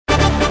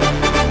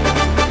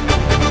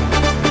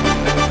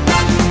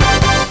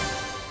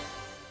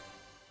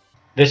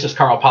This is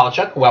Carl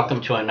Palachuk. Welcome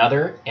to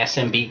another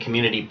SMB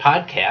Community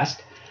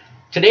Podcast.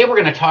 Today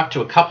we're going to talk to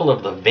a couple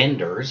of the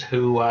vendors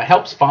who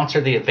help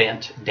sponsor the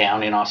event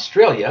down in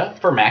Australia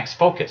for Max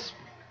Focus.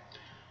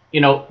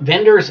 You know,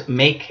 vendors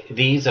make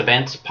these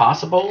events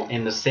possible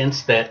in the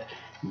sense that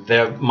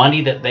the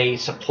money that they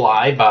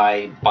supply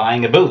by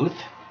buying a booth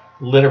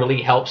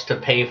literally helps to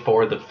pay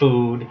for the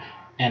food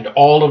and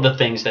all of the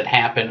things that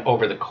happen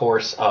over the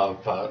course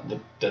of the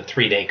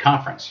 3-day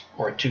conference,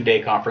 or a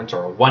 2-day conference,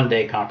 or a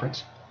 1-day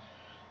conference.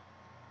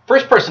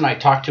 First person I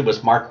talked to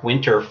was Mark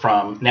Winter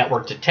from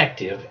Network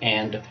Detective,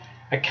 and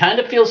I kind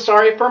of feel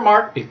sorry for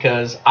Mark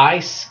because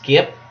I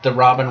skipped the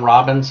Robin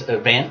Robbins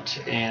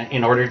event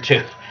in order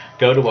to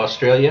go to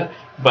Australia,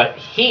 but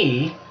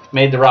he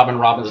made the Robin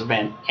Robbins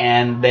event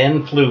and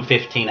then flew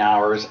 15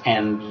 hours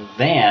and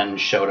then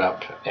showed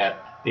up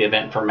at the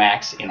event for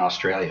Max in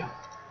Australia.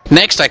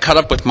 Next, I caught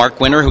up with Mark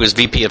Winter, who is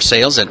VP of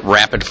Sales at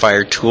Rapid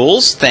Fire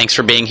Tools. Thanks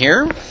for being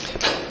here.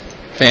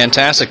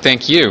 Fantastic.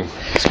 Thank you.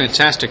 It's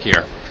fantastic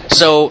here.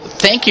 So,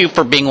 thank you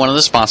for being one of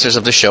the sponsors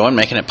of the show and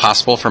making it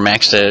possible for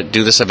Max to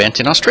do this event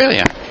in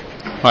Australia.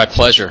 My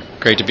pleasure.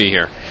 Great to be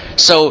here.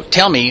 So,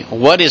 tell me,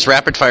 what is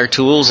Rapid Fire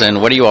Tools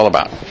and what are you all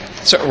about?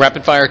 So,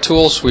 Rapid Fire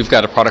Tools, we've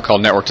got a product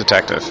called Network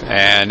Detective,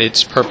 and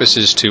its purpose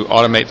is to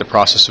automate the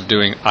process of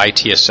doing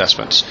IT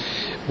assessments.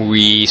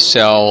 We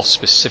sell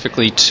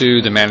specifically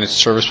to the managed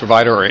service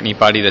provider or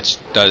anybody that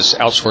does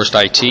outsourced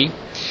IT.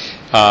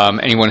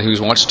 Anyone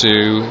who wants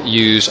to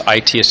use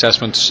IT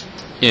assessments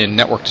in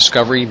network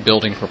discovery,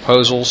 building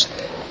proposals,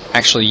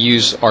 actually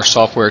use our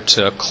software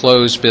to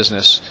close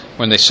business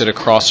when they sit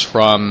across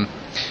from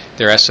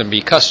their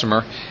SMB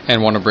customer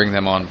and want to bring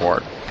them on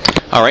board.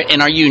 All right,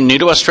 and are you new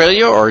to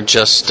Australia or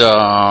just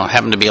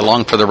happen to be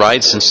along for the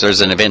ride since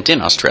there's an event in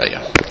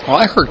Australia? Well,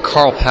 I heard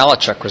Carl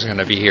Palachuk was going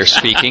to be here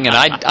speaking, and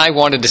I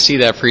wanted to see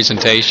that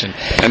presentation.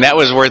 And that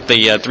was worth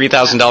the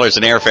 $3,000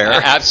 in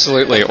airfare.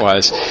 Absolutely it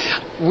was.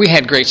 We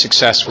had great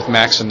success with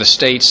Max in the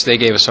States. They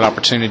gave us an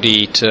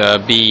opportunity to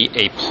be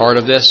a part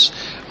of this.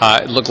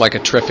 It looked like a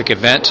terrific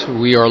event.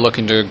 We are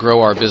looking to grow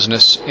our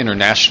business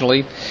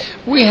internationally.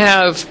 We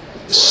have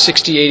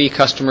 60, 80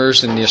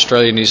 customers in the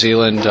Australia, New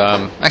Zealand,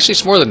 actually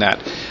it's more than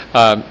that,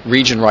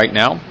 region right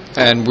now.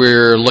 And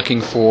we're looking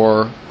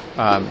for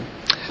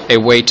a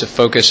way to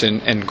focus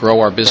and grow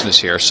our business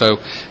here. So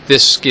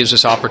this gives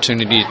us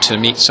opportunity to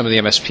meet some of the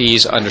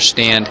MSPs,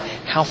 understand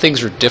how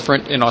things are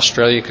different in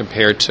Australia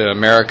compared to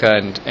America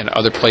and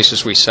other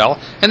places we sell.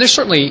 And there's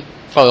certainly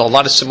a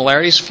lot of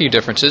similarities, a few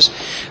differences.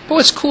 But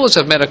what's cool is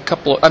I've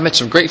met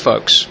some great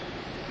folks,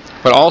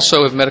 but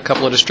also have met a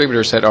couple of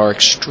distributors that are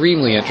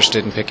extremely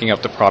interested in picking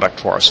up the product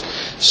for us.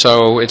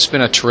 So it's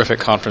been a terrific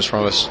conference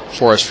for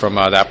us from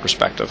that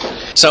perspective.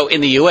 So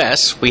in the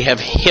U.S., we have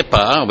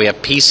HIPAA, we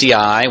have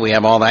PCI, we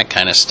have all that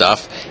kind of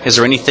stuff. Is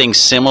there anything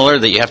similar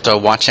that you have to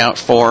watch out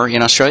for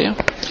in Australia?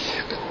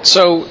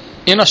 So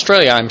in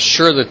Australia, I'm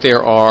sure that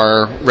there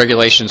are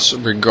regulations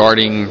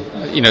regarding,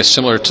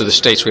 similar to the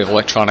States, we have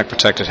electronic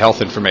protected health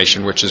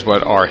information, which is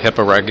what our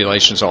HIPAA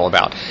regulation is all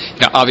about.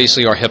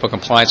 Obviously, our HIPAA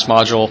compliance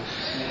module,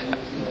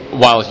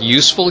 while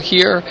useful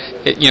here,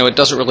 it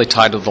doesn't really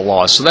tie to the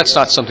laws, so that's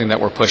not something that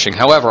we're pushing.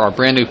 However, our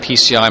brand new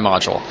PCI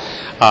module,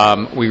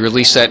 we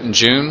released that in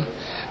June.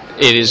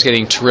 It is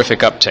getting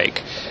terrific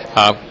uptake.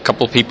 A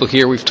couple of people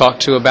here we've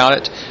talked to about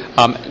it.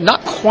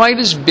 Not quite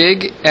as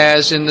big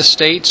as in the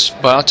States,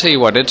 but I'll tell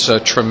you what, it's a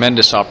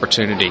tremendous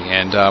opportunity,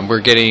 and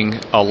we're getting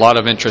a lot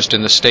of interest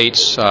in the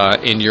States,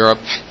 in Europe,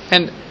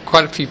 and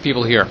quite a few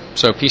people here.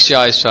 So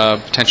PCI is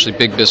potentially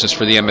big business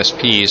for the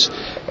MSPs,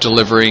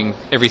 delivering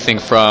everything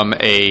from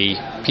a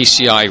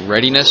PCI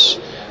readiness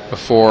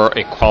before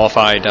a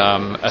qualified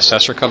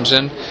assessor comes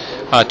in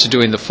to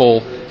doing the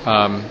full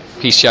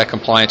PCI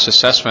compliance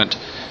assessment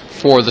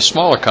for the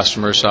smaller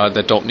customers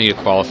that don't need a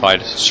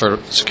qualified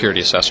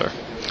security assessor.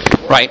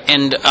 Right,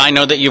 and I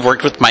know that you've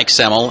worked with Mike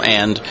Semmel,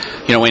 and,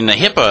 in the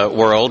HIPAA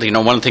world,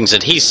 one of the things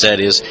that he said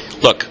is,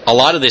 look, a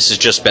lot of this is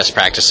just best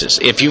practices.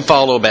 If you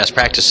follow best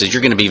practices,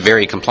 you're going to be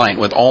very compliant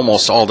with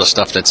almost all the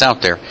stuff that's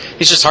out there.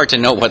 It's just hard to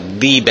know what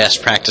the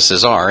best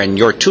practices are, and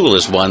your tool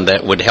is one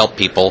that would help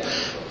people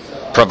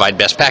provide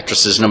best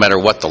practices no matter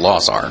what the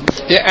laws are.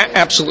 Yeah,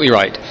 absolutely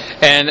right.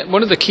 And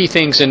one of the key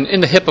things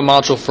in the HIPAA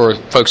module for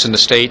folks in the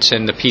States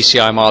and the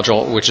PCI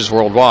module, which is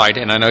worldwide,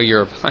 and I know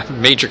you're a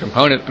major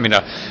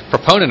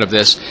proponent of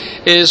this,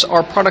 is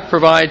our product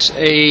provides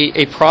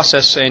a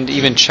process and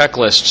even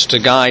checklists to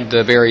guide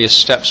the various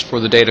steps for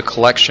the data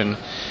collection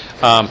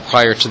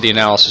prior to the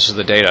analysis of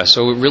the data.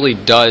 So it really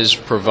does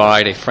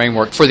provide a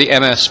framework for the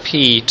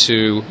MSP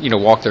to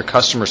walk their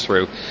customers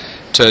through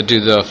to do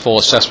the full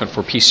assessment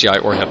for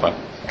PCI or HIPAA.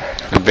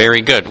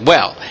 Very good.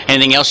 Well,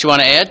 anything else you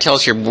want to add? Tell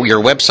us your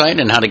website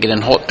and how to get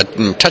in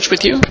touch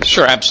with you.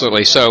 Sure,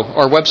 absolutely. So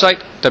our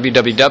website,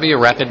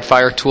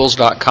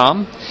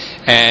 www.rapidfiretools.com,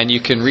 and you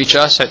can reach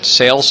us at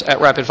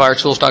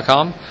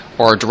sales@rapidfiretools.com,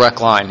 or our direct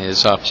line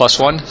is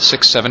 +1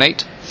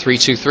 678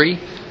 323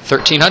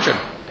 1300.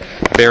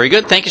 Very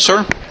good. Thank you,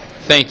 sir.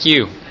 Thank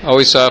you.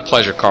 Always a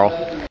pleasure, Carl.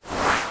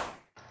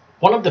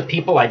 One of the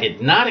people I did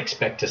not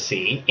expect to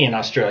see in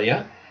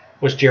Australia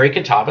was Jerry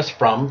Catavas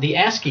from the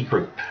ASCII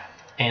group.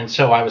 And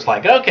so I was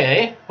like,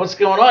 okay, what's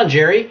going on,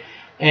 Jerry?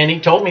 And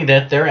he told me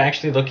that they're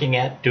actually looking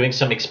at doing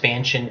some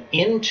expansion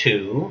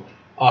into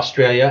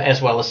Australia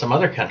as well as some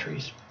other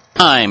countries.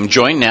 I'm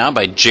joined now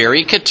by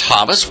Jerry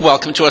Catavas.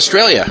 Welcome to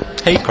Australia.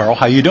 Hey, Carl.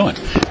 How you doing?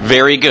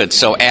 Very good.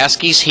 So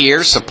ASCII's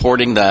here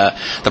supporting the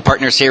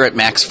partners here at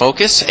Max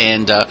Focus.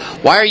 And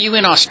why are you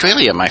in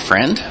Australia, my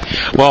friend?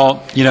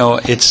 Well,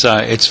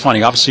 it's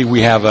funny. Obviously,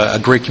 we have a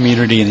great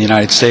community in the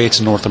United States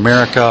and North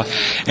America,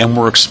 and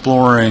we're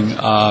exploring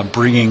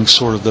bringing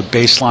sort of the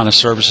baseline of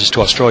services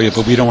to Australia,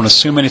 but we don't want to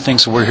assume anything,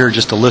 so we're here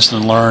just to listen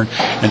and learn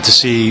and to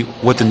see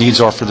what the needs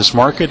are for this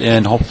market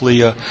and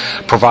hopefully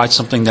provide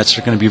something that's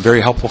going to be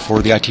very helpful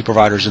for the IT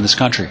providers in this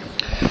country.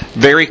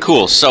 Very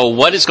cool. So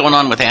what is going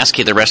on with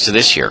ASCII the rest of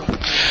this year?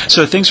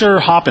 So things are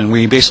hopping.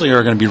 We basically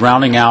are going to be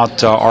rounding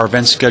out our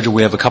event schedule.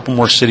 We have a couple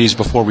more cities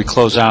before we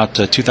close out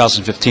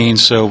 2015.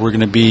 So we're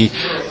going to be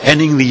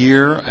ending the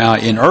year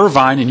in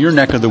Irvine, in your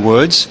neck of the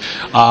woods,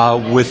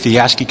 with the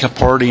ASCII Cup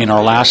Party in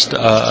our last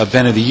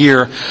event of the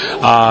year.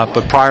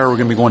 But prior, we're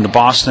going to be going to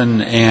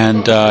Boston,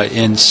 and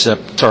in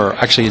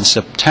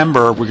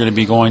September, we're going to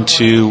be going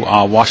to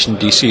Washington,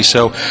 D.C.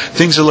 So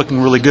things are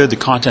looking really good. The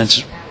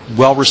content's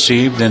well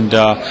received, and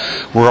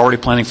we're already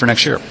planning for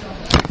next year.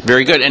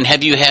 Very good. And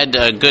have you had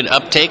good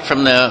uptake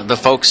from the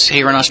folks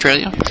here in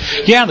Australia?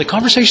 Yeah, the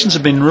conversations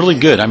have been really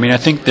good. I mean, I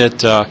think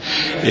that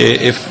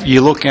if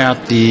you look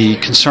at the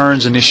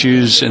concerns and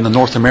issues in the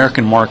North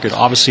American market,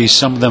 obviously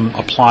some of them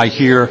apply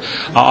here.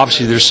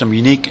 Obviously, there's some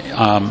unique,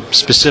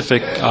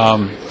 specific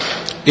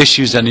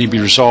issues that need to be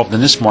resolved in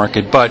this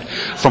market, but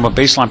from a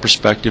baseline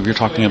perspective, you're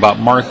talking about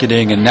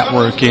marketing and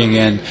networking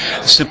and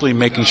simply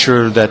making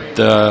sure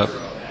that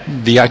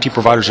the IT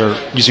providers are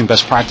using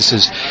best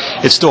practices.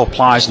 It still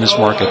applies in this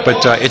market,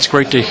 but it's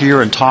great to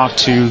hear and talk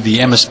to the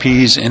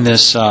MSPs in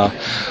this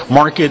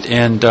market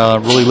and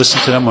really listen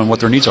to them on what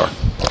their needs are.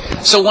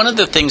 So one of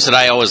the things that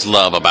I always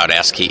love about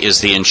ASCII is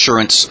the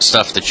insurance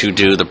stuff that you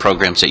do, the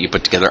programs that you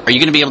put together. Are you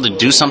going to be able to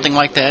do something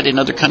like that in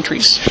other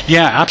countries?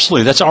 Yeah,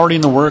 absolutely. That's already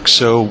in the works.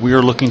 So we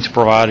are looking to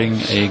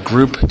providing a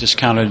group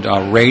discounted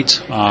rate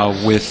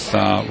with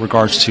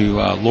regards to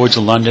Lloyd's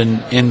of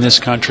London in this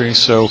country.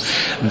 So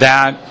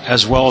that,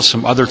 as well as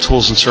some other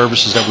tools and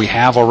services that we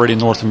have already in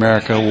North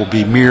America, will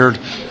be mirrored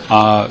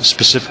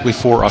specifically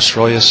for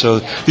Australia. So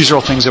these are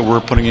all things that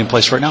we're putting in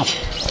place right now.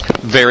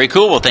 Very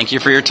cool. Well, thank you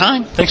for your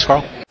time. Thanks,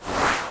 Carl.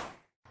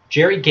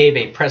 Jerry gave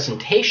a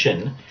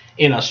presentation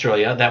in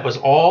Australia that was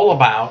all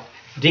about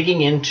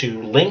digging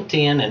into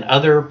LinkedIn and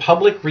other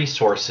public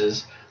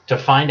resources to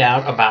find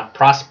out about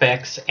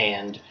prospects,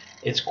 and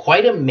it's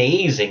quite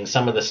amazing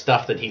some of the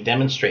stuff that he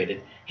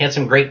demonstrated. He had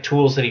some great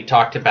tools that he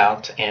talked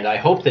about, and I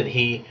hope that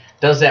he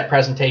does that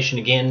presentation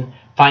again,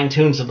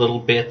 fine-tunes a little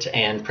bit,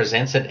 and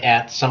presents it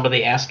at some of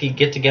the ASCII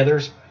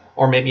get-togethers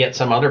or maybe at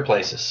some other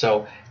places.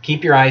 So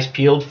keep your eyes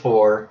peeled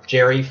for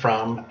Jerry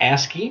from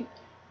ASCII.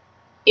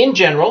 In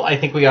general, I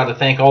think we ought to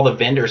thank all the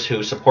vendors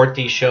who support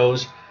these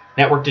shows,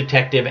 Network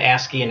Detective,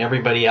 ASCII, and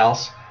everybody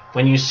else.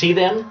 When you see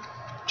them,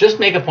 just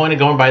make a point of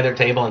going by their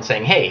table and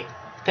saying, hey,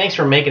 thanks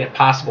for making it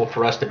possible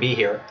for us to be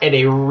here at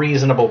a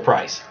reasonable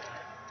price.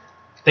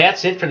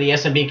 That's it for the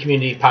SMB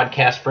Community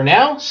Podcast for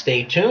now.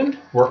 Stay tuned.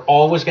 We're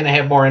always going to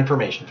have more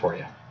information for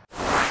you.